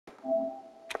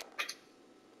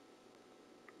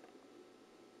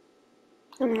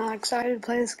I'm not excited to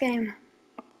play this game.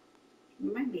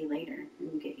 You might be later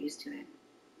and get used to it.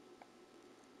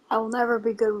 I will never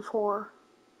be good with horror.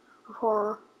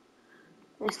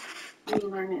 You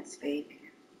learn it's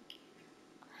fake.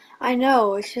 I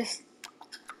know, it's just...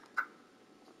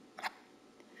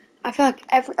 I feel like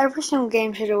every single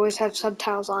game should always have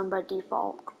subtitles on by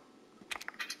default.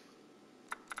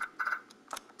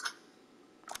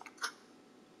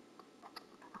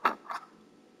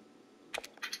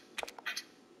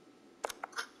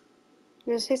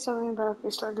 You just say something about if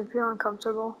you start to feel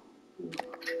uncomfortable.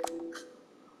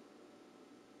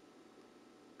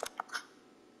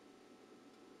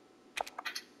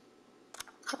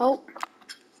 Oh.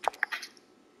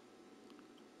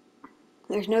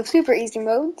 There's no super easy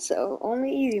mode, so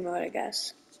only easy mode, I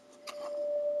guess.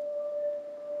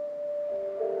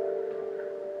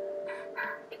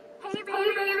 Hey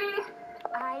baby!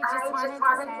 I just wanted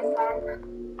to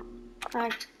Hi.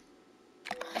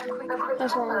 send a quick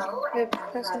That's one. hello Good and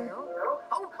person. you.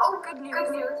 Oh, good news.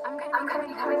 I'm gonna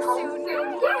be coming home soon.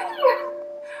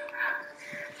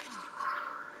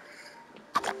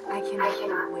 I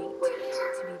cannot wait to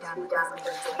be done with this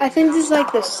babysitting. I think this is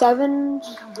like the 7th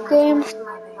Come home game to a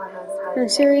loving in the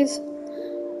husband. series.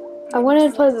 I wanted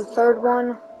to play the 3rd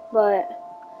one, but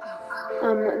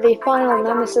the final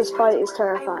Nemesis fight is I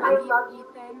terrifying. love you,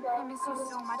 Ethan. I miss you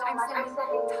so much. I'm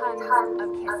sending tons of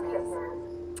kisses.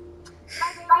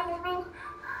 Bye, baby.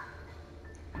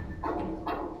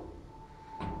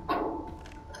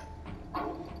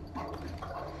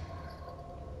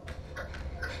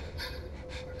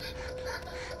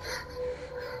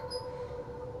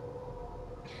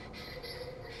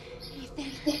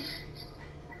 Ethan.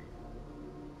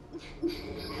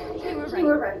 You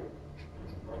were right.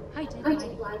 I did lie to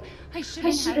you. I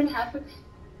shouldn't have.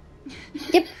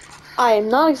 Yep. I am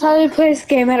not excited to play this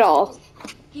game at all.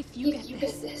 If you get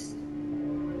this,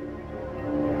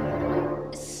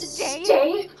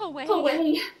 stay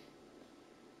away.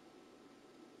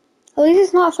 At least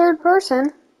it's not 3rd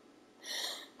person.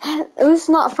 At least it's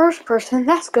not 1st person.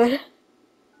 That's good.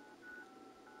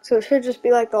 So it should just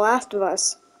be like The Last of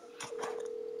Us.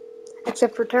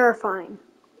 Except for terrifying.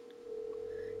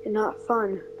 And not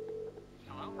fun.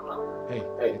 Hey,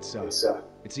 it's Ethan.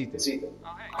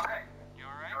 Oh, hey. You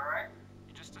alright?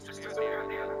 You just disappeared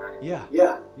the other night. Yeah,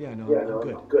 no,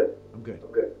 I'm good.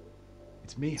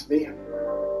 It's Mia.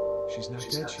 She's not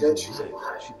dead, she's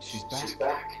alive. She's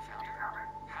back. You found her?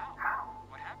 How?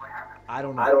 What happened? I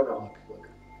don't know. Look,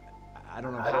 I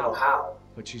don't know how,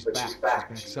 but she's back.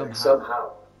 She's back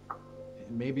somehow.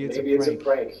 Maybe it's a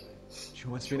prank. She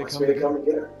wants me to come and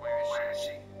get her. Where is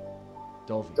she?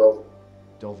 Dulvey,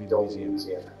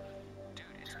 Louisiana. Dude,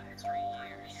 it's been 3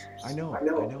 years. I know.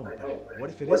 But what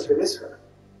if it is her?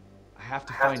 I have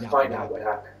to find out what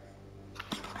happened.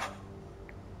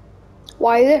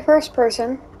 Why is it 1st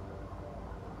person?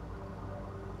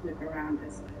 Look around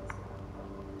us.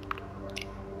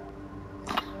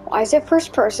 Why is it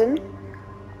 1st person?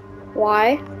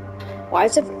 Why? Why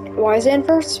is it in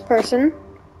 1st person?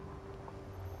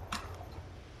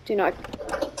 Do not.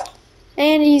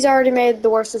 And he's already made the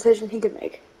worst decision he could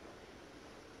make.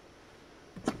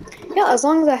 Yeah, as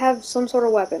long as I have some sort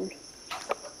of weapon.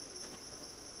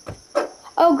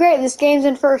 Oh great, this game's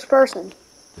in 1st person.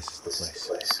 This is the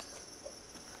place.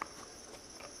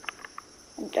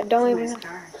 I don't even.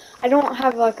 I don't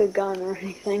have like a gun or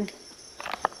anything.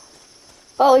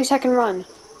 Well, at least I can run.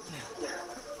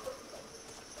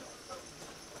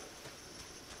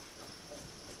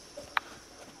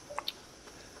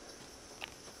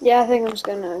 Yeah, I think I'm just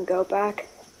gonna go back.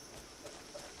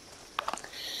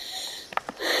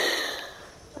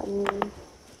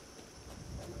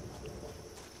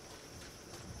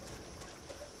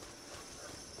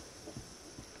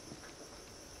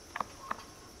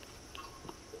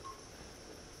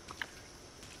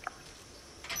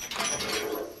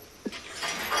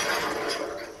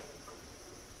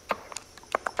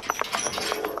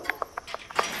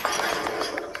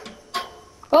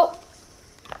 Oh,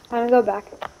 I'm gonna go back.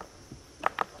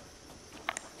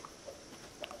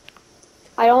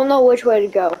 I don't know which way to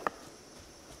go.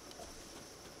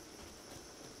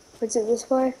 Is it this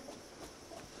way?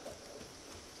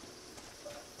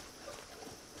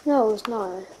 No, it's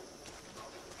not.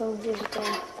 Oh, here's a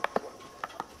gun.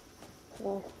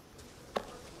 No.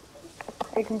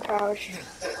 I can crouch.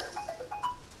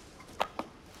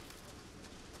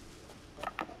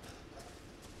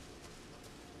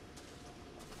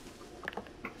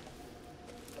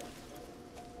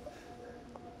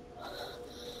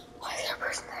 Why is there a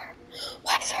person there?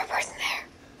 Why is there a person there?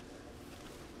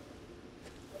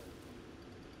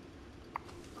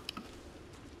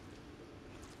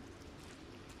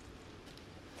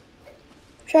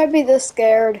 Should I be this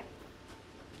scared?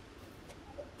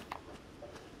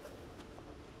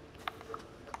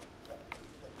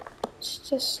 It's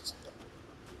just...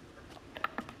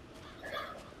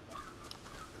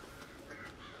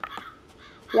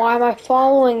 Why am I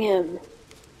following him?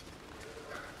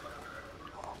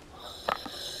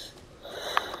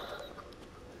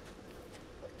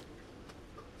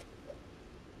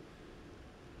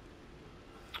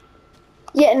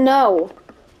 Yeah, no.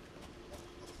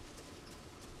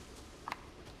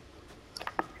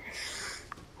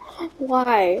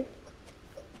 Why?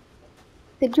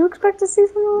 Did you expect to see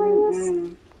something like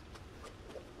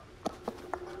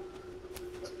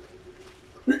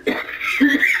this?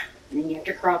 Mm-mm. And you have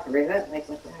to crawl through it? Like,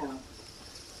 what the hell?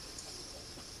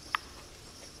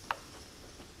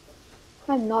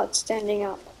 I'm not standing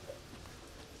up.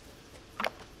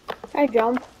 I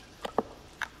jump.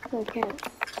 I can't.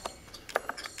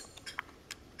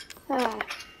 Ah.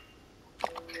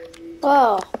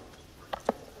 Well,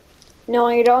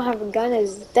 knowing you don't have a gun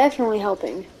is definitely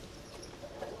helping.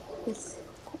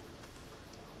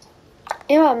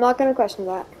 You know, I'm not gonna question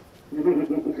that.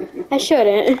 I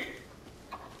shouldn't.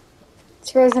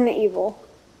 It's Resident Evil.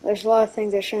 There's a lot of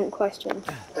things I shouldn't question.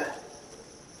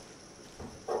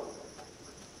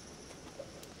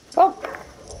 Oh!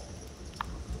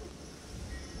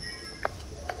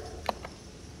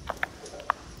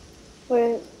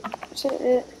 Wait, is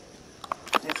it?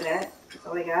 That's it? That's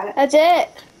all I got? That's it!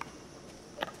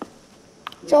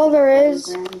 That's all there is.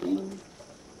 Grinding.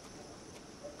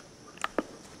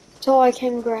 That's all I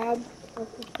can grab.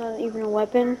 It's not even a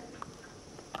weapon.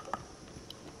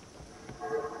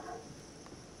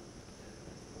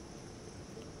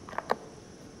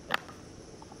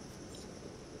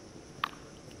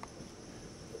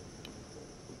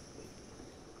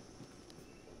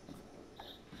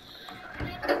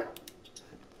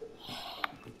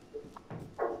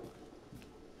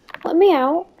 Let me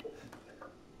out.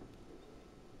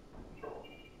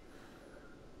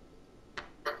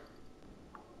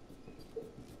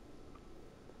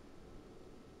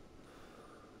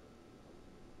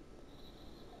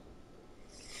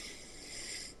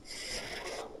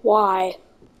 Why?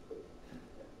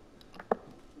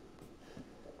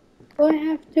 Do I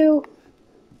have to?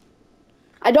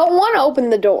 I don't want to open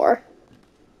the door.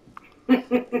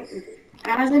 It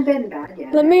hasn't been bad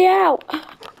yet. Let me out.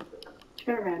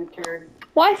 Turn around, turd.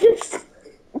 Why is this?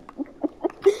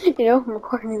 You know, I'm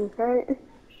recording this, right?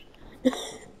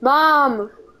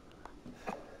 Mom!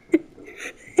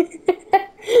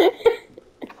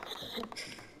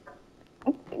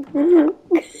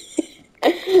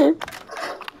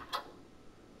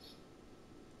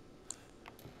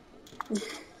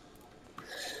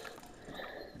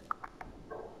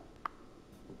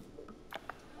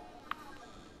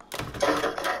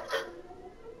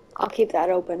 I'll keep that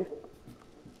open.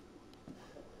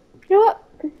 You know what?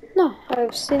 No,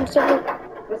 I've seen stuff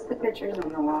like... What's the pictures on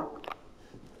the wall?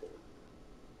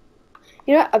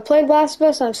 You know what? I played Last of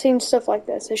Us and I've seen stuff like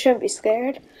this. I shouldn't be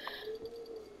scared.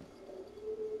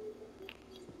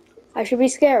 I should be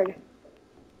scared.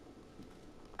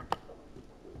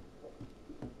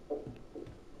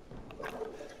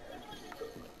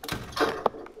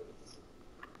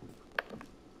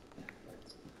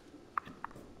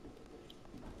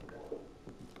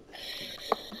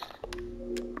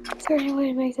 Is there any way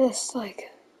to make this,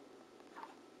 like...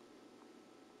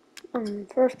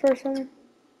 first person?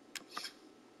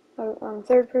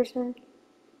 Third person?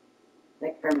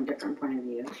 Like from a different point of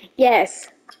view. Yes.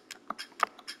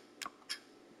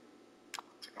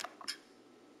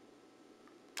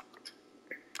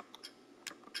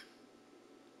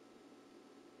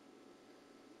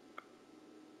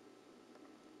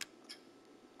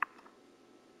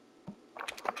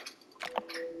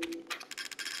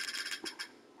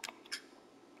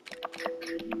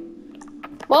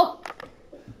 Well.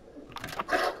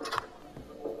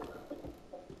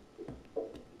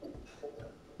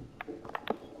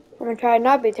 I'm gonna try to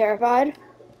not be terrified.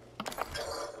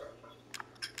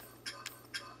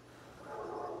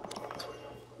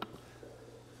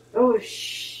 Oh,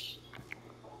 shh.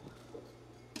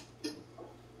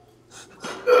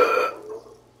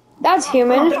 That's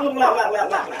human.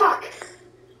 Fuck.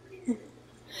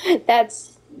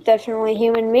 That's definitely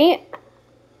human meat.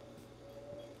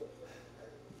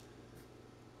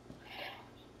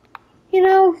 You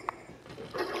know,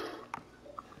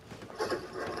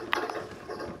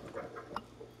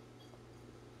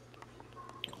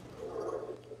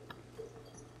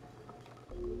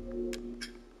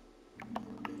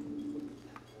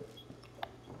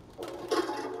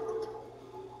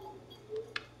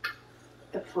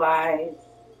 The flies.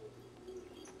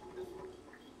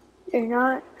 You're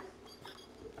not.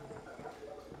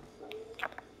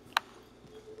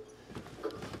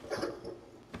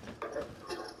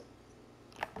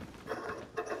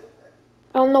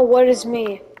 I don't know what is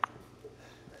me.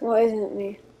 What isn't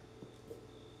me?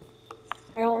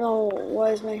 I don't know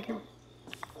what is making.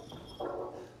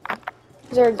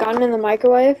 Is there a gun in the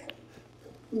microwave?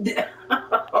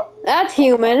 That's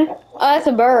human. Oh, that's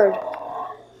a bird.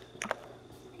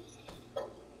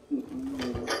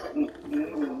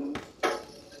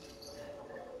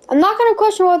 I'm not gonna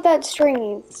question what that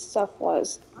stringy stuff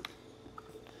was.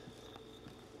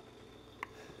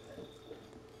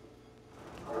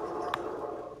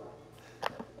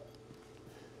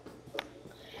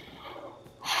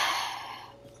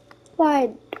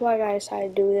 Why do I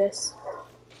decide to do this?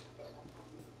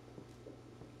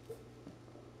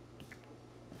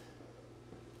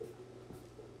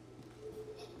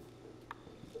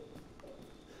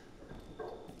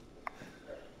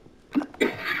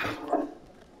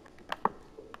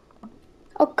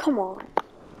 Oh, come on.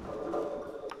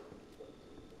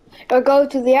 Do I go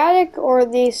to the attic or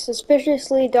the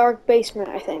suspiciously dark basement,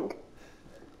 I think?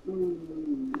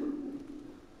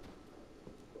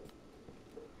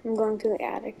 I'm going to the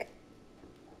attic.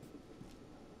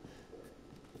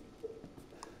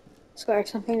 Sorry,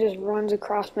 something just runs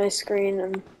across my screen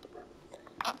and...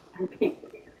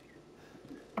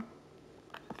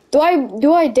 Do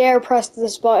I dare press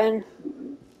this button?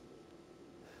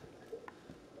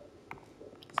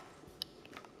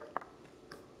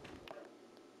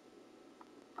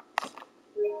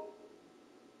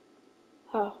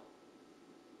 Oh.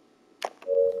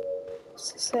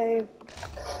 Save.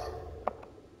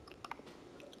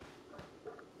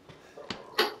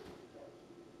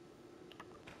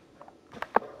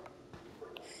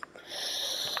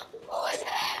 What was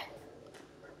that?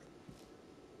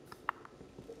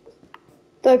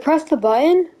 Do I press the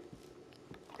button?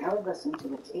 I would listen to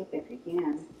the tape if you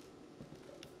can.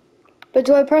 But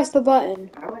do I press the button?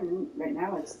 I wouldn't. Right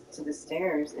now it's to the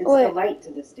stairs. It's Wait. the light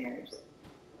to the stairs.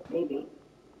 Maybe.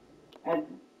 I'd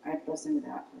listen to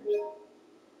that first.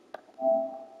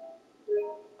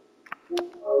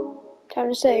 Time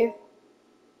to save.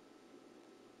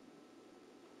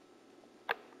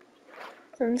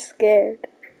 I'm scared.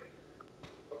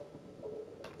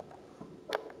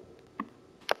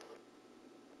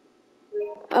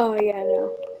 Oh, yeah,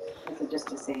 no. Is it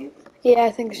just a save? Yeah,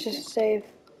 I think it's just a save.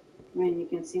 I mean, you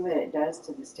can see what it does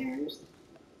to the stairs.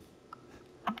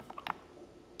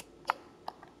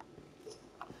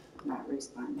 Not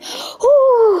responding.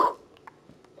 Ooh!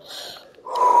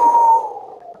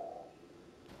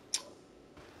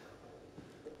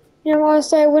 You know what I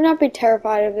say? I would not be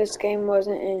terrified if this game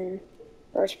wasn't in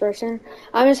first person.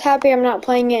 I'm just happy I'm not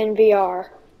playing it in VR.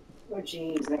 Oh,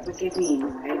 jeez, that would give me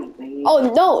anxiety, please.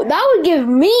 Oh, no, that would give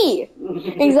me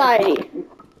anxiety.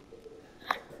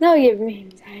 That would give me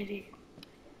anxiety.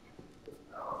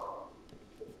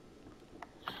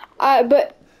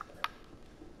 But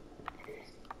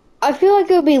I feel like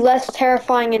it would be less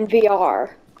terrifying in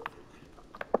VR.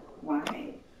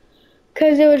 Why?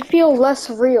 Because it would feel less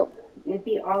real. It'd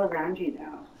be all around you,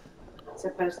 though. It's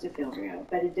supposed to feel real,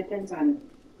 but it depends on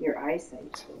your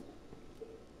eyesight, too.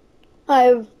 I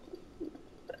have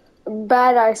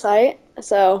bad eyesight,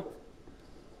 so...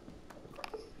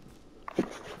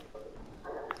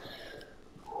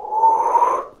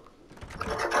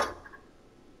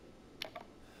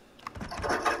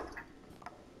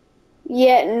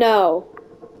 Yeah, no.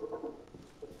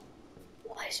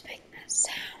 Why is making that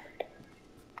sound?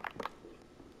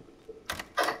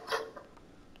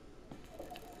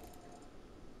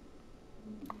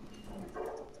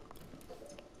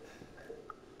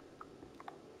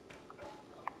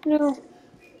 No.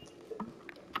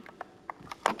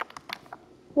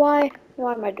 Why?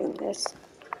 Why am I doing this?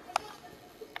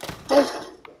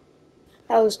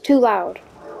 That was too loud.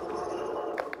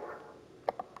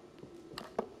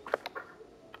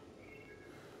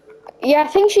 Yeah, I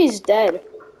think she's dead.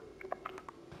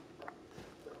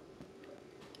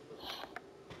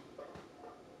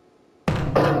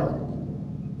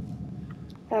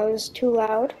 That was too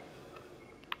loud.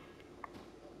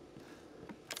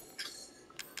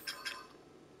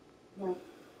 Well,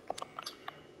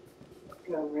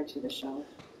 go over to the shelf.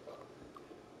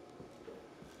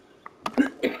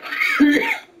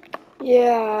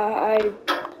 Yeah,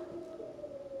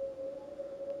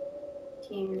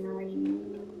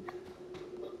 Canine.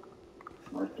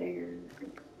 What there?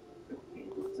 Okay,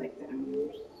 looks like the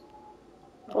owners.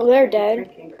 well, they're dead.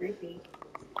 Freaking creepy.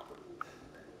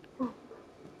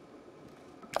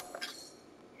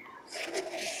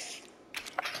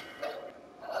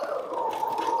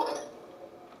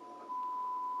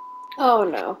 Oh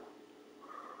no.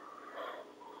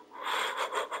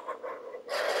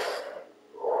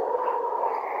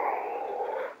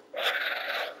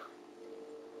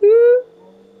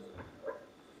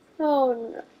 Oh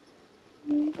no.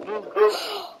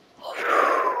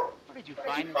 Where did you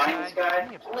find this guy?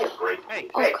 Give me a break. Hey,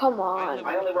 Oh, come I on.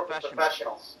 only work with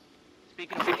professionals.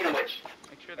 Speaking of which,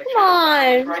 make sure that Come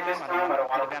on. right this time, I don't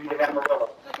want to repeat Amarillo.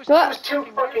 What? That was 2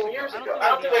 fucking years ago. I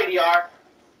don't do ADR.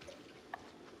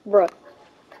 Bruh.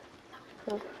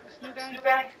 This new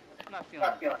guy? I'm not feeling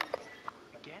it.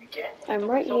 Again? I'm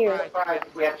right So here. far,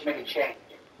 we have to make a change.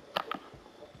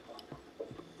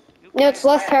 Yeah, it's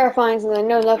less terrifying since I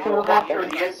know nothing will We'll walk through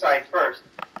happen. the inside first.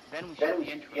 Then we Then shoot we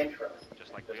the shoot intro. the intro.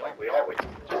 Just like Just like we always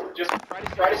do. Just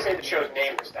try to say the show's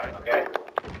name this time, okay?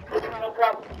 No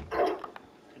problem.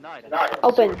 Tonight,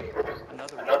 Open.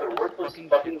 Another worthless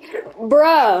fucking kid.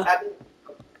 Bruh.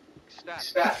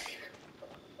 Stack.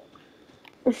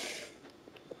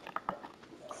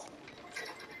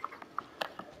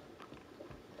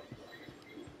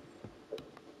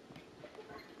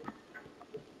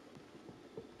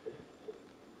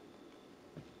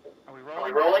 Are we rolling? Are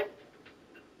we rolling?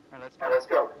 All right, Let's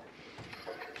go.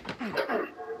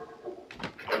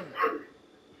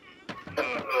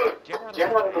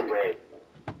 Get out of the way.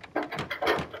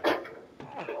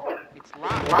 It's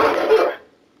locked.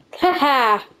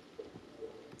 Haha.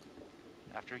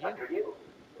 After you. After you.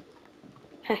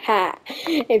 Haha.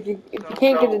 If you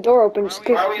can't get the door open, just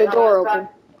kick Where are we the at door last open.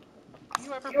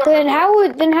 You ever Then how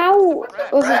was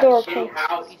the door Shitty open?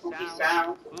 house, spooky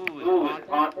sound. Ooh, Ooh, it's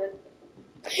haunted.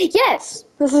 Yes!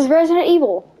 This is Resident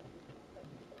Evil.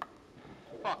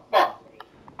 Fuck. Fuck.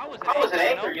 I was I was an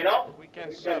anchor, you know?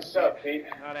 Weekend Sub, Pete.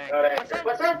 Not Not angry. anchor.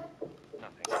 What's that?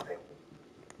 Nothing.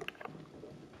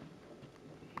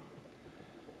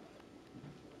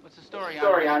 What's the story,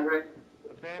 Story, Andre.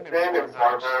 Abandoned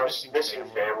Farmhouse, missing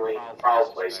family,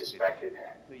 foul play suspected.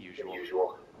 The The usual.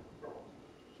 usual.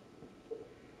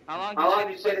 How long How long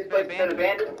do you say this place has been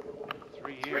abandoned?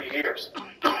 3 3 years. years.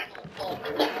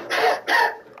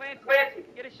 Clancy,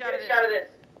 get a shot of this.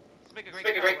 Let's Let's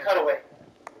make a great cutaway.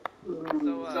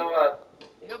 So,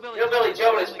 Hillbilly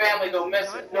Joe and his family go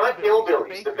missing. Not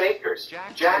hillbillies, the Bakers. Jack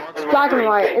and Black and Marguerite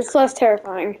white. Baker. It's less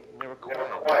terrifying. they were Never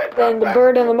quiet. quiet. Then the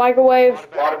bird in the microwave.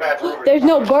 A lot of bad rumors. There's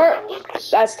no bird. Lucas.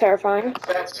 That's terrifying.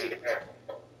 Sad scene there.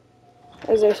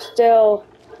 Is there still...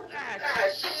 Ah,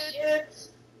 shit.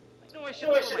 No, I should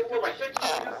Knew I have should have worn my good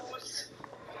shoes.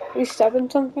 You stepping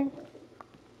something?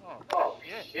 Oh,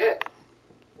 shit.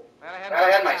 Glad I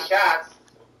had my shots.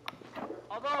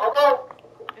 Although,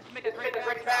 this would make a make a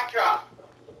great backdrop.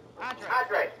 Andre,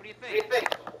 Andre, what do you what do you think?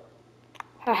 think?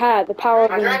 Haha, the power of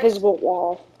the Andre? invisible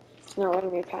wall. It's not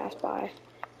letting me pass by.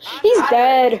 He's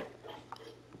dead.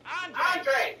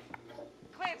 Andre!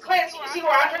 Clancy, you see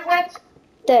where Andre went?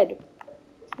 Dead.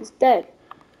 He's dead.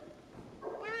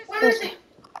 Where is he?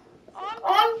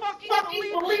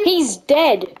 Unfucking He's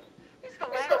dead. This is the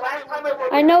It's the last time I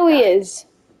worked I know he is.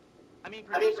 I mean,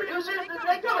 producers,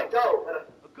 they gotta go.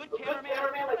 A good A good cameraman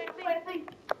cameraman like Clancy.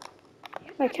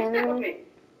 My Stick with cameraman. me.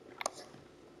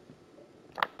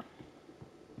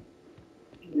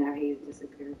 Now he's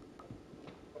disappeared.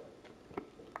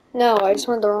 No, I just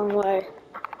went the wrong way.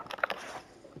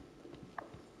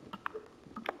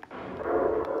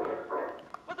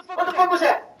 What the What the fuck was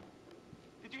that?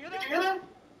 Did you hear Did you hear that?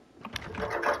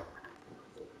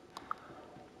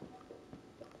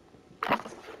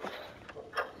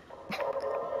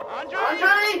 Andre?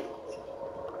 Andre!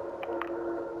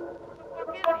 Where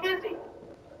the fuck is he? You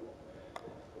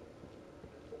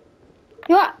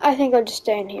know what? I think I'll just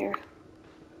stay in here.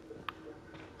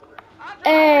 Andre?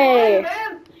 Hey!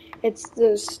 Man! It's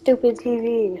the stupid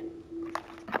TV.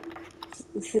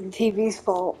 It's the TV's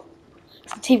fault.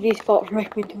 It's the TV's fault for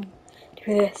making me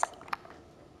do this.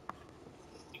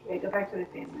 Wait, go back to the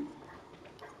family.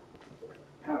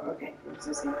 Oh, okay. It's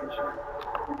the same picture.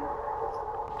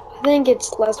 I think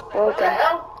it's less What the broken.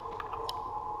 hell?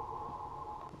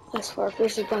 Less work.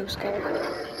 This is bump scared.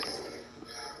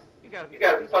 You gotta be You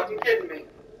gotta be fucking kidding me.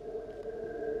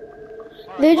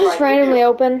 They just randomly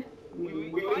open.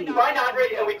 We find Andre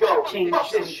and we go. Change Fuck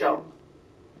this something. show.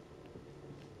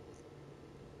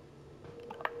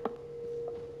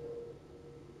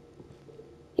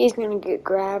 He's gonna get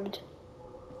grabbed.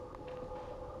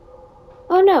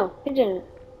 Oh no, he didn't.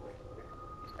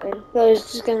 Good. So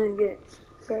he's just gonna get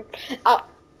grabbed. Oh.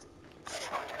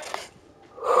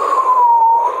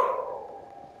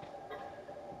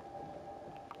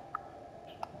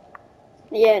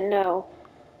 Yeah, no.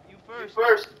 You You first.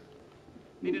 first.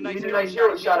 Need a nice Need a nice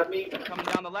hero shot of me. coming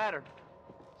down the ladder.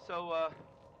 So,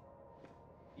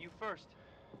 you first.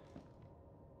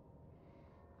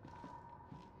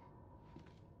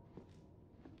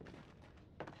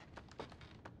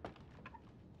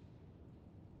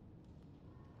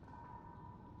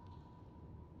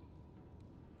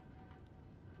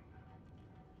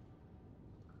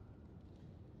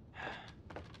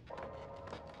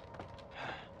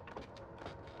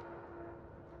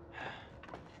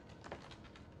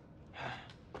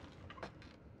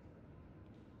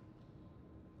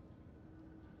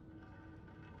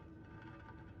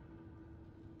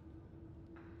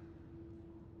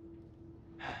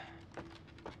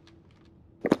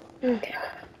 Okay.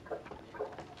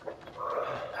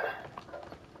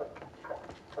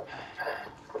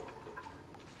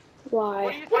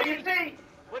 Why? What do you see?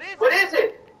 What is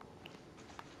it?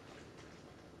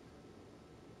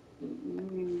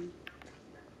 Mm-mm.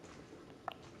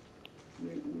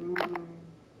 Mm-mm.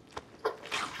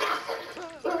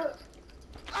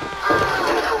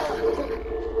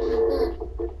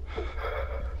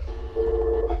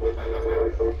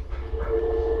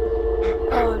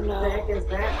 Oh What the no. heck is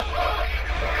that?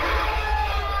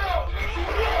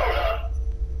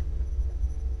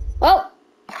 Oh!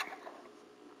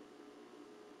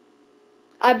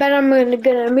 I bet I'm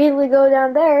gonna immediately go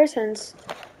down there since.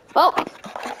 Oh!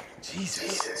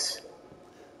 Jesus.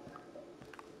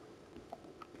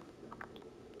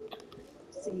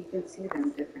 So you can see them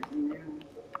differently now.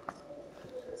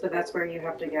 So that's where you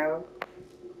have to go.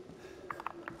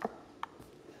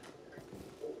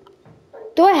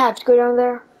 Do I have to go down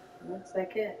there? Looks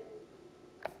like it.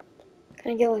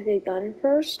 Can I get like a gun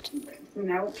first?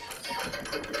 Nope.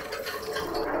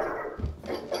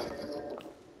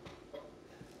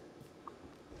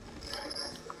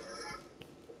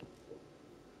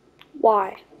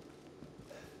 Why?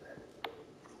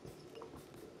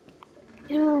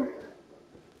 You know.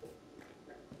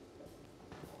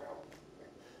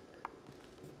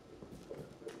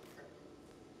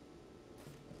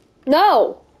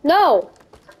 No! No!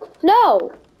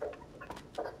 No!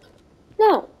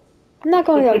 No! I'm not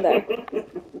going down there.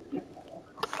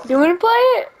 Do you want to play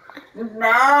it?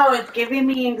 No, it's giving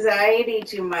me anxiety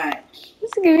too much.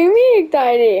 It's giving me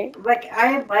anxiety. Like,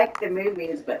 I like the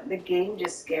movies, but the game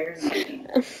just scares me.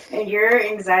 And your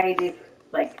anxiety,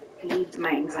 like, feeds my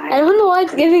anxiety. I don't know why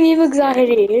it's giving you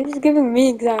anxiety. It's giving me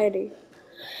anxiety.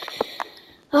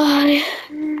 Alright,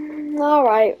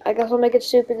 I guess I'll make a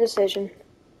stupid decision.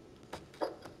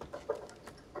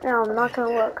 No, I'm not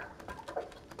gonna look.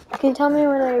 Can you tell me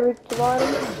when I reach the bottom?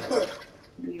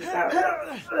 You about...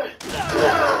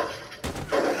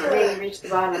 Yeah, you reached the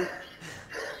bottom.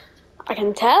 I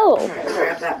can tell.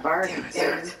 Grab that bar.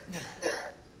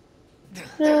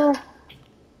 No.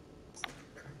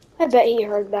 I bet he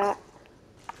heard that.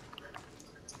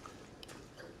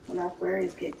 Well, that's where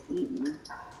he's getting eaten.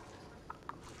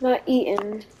 Not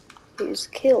eaten. He was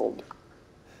killed.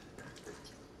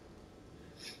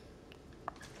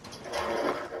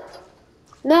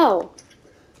 No.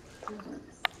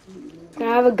 Can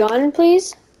I have a gun,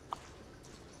 please?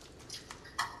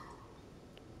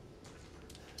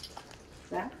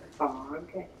 That fog.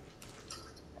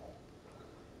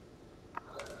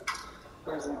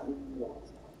 Where's that wall?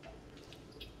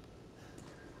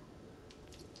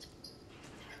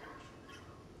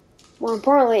 More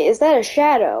importantly, is that a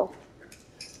shadow?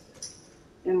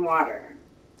 In water.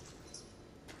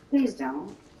 Please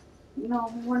don't.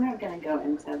 No, we're not gonna go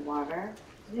inside water.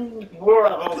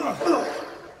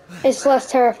 It's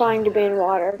less terrifying to be in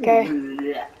water, okay?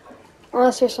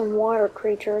 Unless there's some water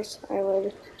creatures, I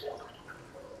would.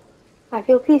 I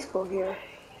feel peaceful here.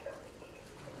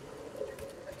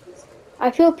 I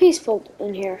feel peaceful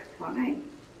in here. Why?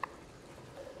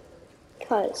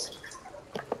 Because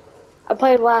I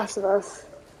played Last of Us,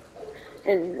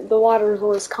 and the water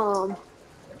was calm.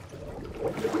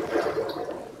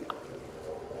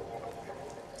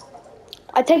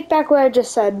 I take back what I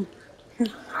just said.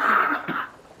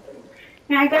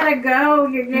 I gotta go.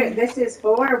 You're good. This is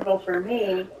horrible for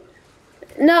me.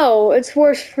 No, it's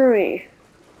worse for me.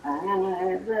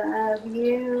 I love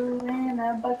you in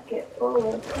a bucket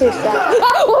full of... Please stop.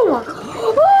 Oh my!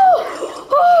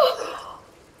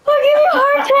 Oh, give me a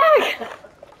heart attack!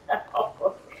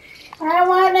 I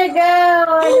wanna go.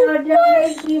 I don't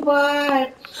make you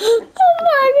watch. Oh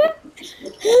my god!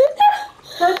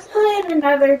 Let's play it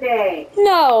another day.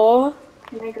 No.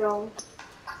 Can I go?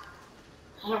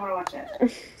 I don't wanna watch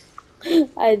it.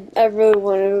 I really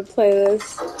want to play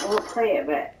this. We'll play it,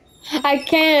 but I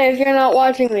can't if you're not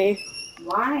watching me.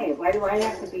 why? Why do I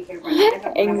have to be here when I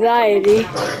don't wanna Anxiety.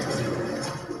 watch it?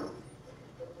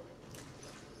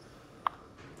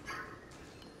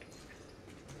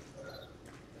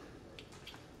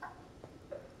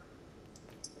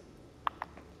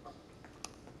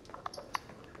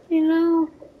 You know.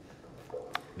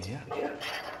 Yeah.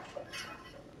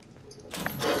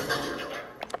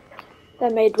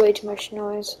 That made way too much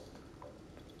noise.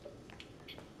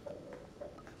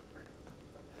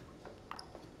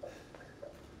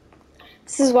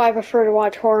 This is why I prefer to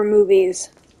watch horror movies.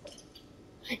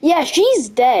 Yeah, she's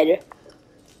dead.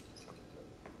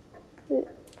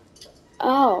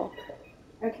 Oh.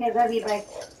 Okay, love you, bye.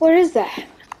 What is that?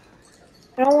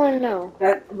 I don't want to know.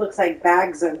 That looks like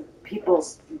bags of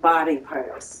people's body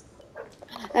parts.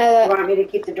 You want me to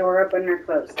keep the door open or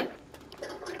closed?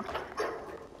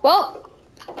 Well,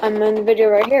 I'm in the video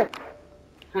right here.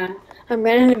 Huh? I'm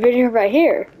gonna end the video right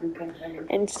here. Okay.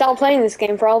 And stop playing this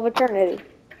game for all of eternity.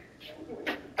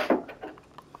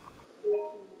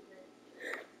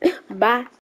 Bye.